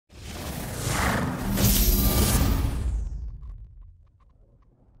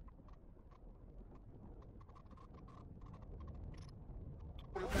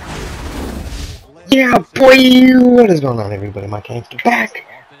Yeah, boy! What is going on, everybody? My gangster back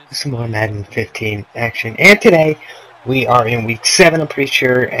with some more Madden 15 action. And today, we are in week 7, I'm pretty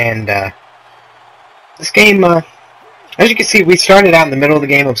sure. And, this game, as you can see, we started out in the middle of the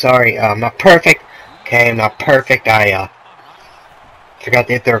game. I'm sorry. I'm not perfect. Okay, I'm not perfect. I, forgot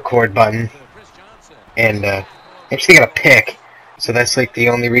to hit the record button. And, actually got a pick. So that's, like, the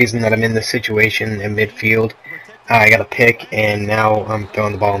only reason that I'm in this situation in midfield. I got a pick, and now I'm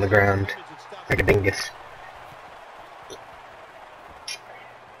throwing the ball on the ground like a dingus.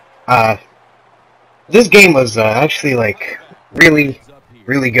 This game was actually like really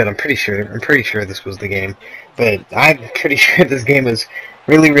good. I'm pretty sure this was the game, but I'm pretty sure this game was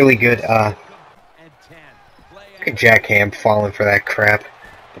really good. Look at Jack Ham falling for that crap.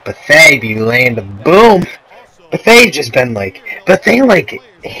 But Bethea be laying the boom. Bethea just been like, Bethea like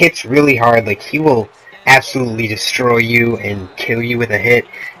hits really hard. Like he will absolutely destroy you and kill you with a hit.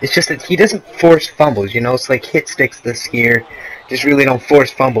 It's just that he doesn't force fumbles. You know, it's like hit sticks this year. Just really don't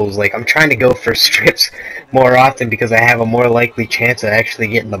force fumbles. Like I'm trying to go for strips more often because I have a more likely chance of actually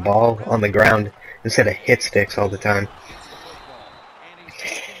getting the ball on the ground instead of hit sticks all the time.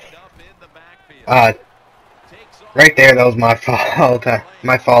 Right there, that was my fault.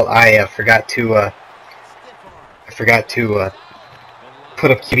 My fault. I forgot to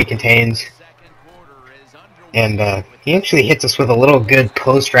put up QB contains, and he actually hits us with a little good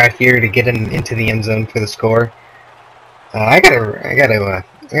post right here to get him into the end zone for the score. I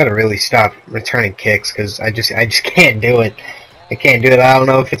gotta really stop returning kicks because I just can't do it. I can't do it. I don't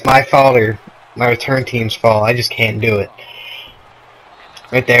know if it's my fault or my return team's fault. I just can't do it.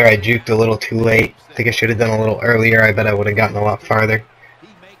 Right there, I juked a little too late. I think I should have done a little earlier. I bet I would have gotten a lot farther.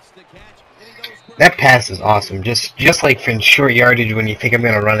 That pass is awesome. Just like in short yardage when you think I'm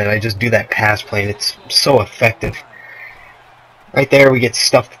gonna run it, I just do that pass play and it's so effective. Right there, we get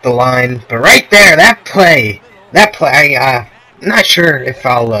stuffed at the line, but right there, that play, I'm not sure if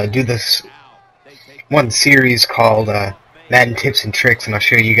I'll do this one series called Madden Tips and Tricks, and I'll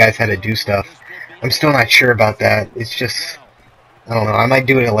show you guys how to do stuff. I'm still not sure about that. It's just, I don't know. I might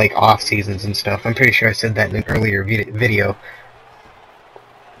do it at like off seasons and stuff. I'm pretty sure I said that in an earlier video.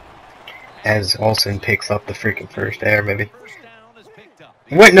 As Olsen picks up the freaking first there, maybe.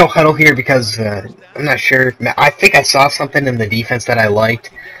 Went no huddle here because I'm not sure. I think I saw something in the defense that I liked,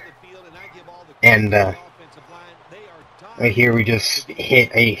 and right here we just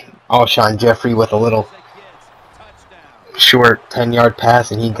hit a Alshon Jeffrey with a little short 10-yard pass,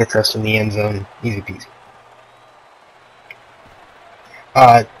 and he gets us in the end zone, easy peasy.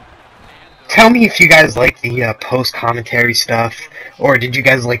 Tell me if you guys like the post commentary stuff, or did you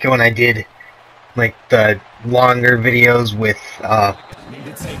guys like it when I did like the longer videos with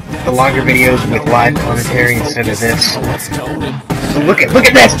live commentary instead of this? So look at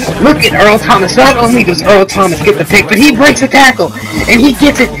this! Look at Earl Thomas! Not only does Earl Thomas get the pick, but he breaks a tackle and he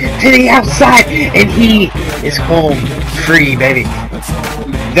gets it to the outside and he is home free, baby.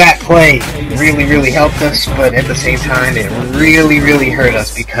 That play really helped us, but at the same time it really hurt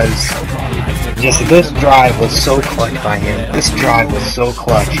us because just this drive was so clutch by him. This drive was so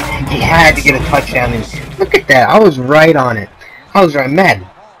clutch. He had to get a touchdown, and look at that. I was right on it. I was right. Man,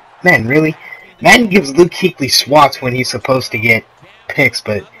 really? Madden gives Luke Kuechly swats when he's supposed to get picks,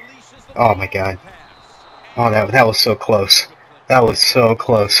 but oh my god. Oh, that was so close. That was so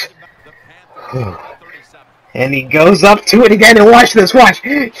close. And he goes up to it again, and watch this, watch!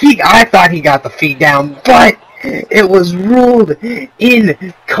 I thought he got the feet down, but it was ruled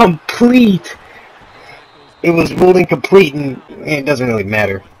incomplete. It was ruled incomplete, and it doesn't really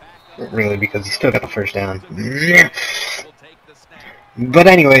matter, really, because he still got the first down. But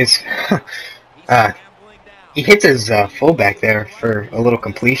anyways, he hits his fullback there for a little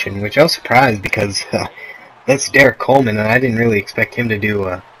completion, which I was surprised because that's Derek Coleman, and I didn't really expect him to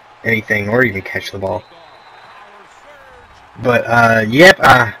do anything or even catch the ball. But yep,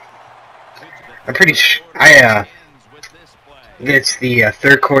 I'm pretty sure it's the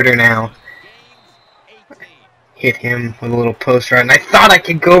third quarter now. Hit him with a little post route, and I thought I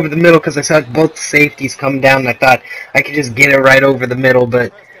could go over the middle because I saw both safeties come down, and I thought I could just get it right over the middle,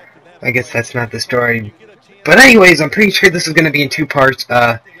 but I guess that's not the story. But anyways, I'm pretty sure this is going to be in 2 parts.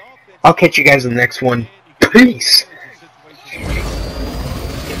 I'll catch you guys in the next one. Peace!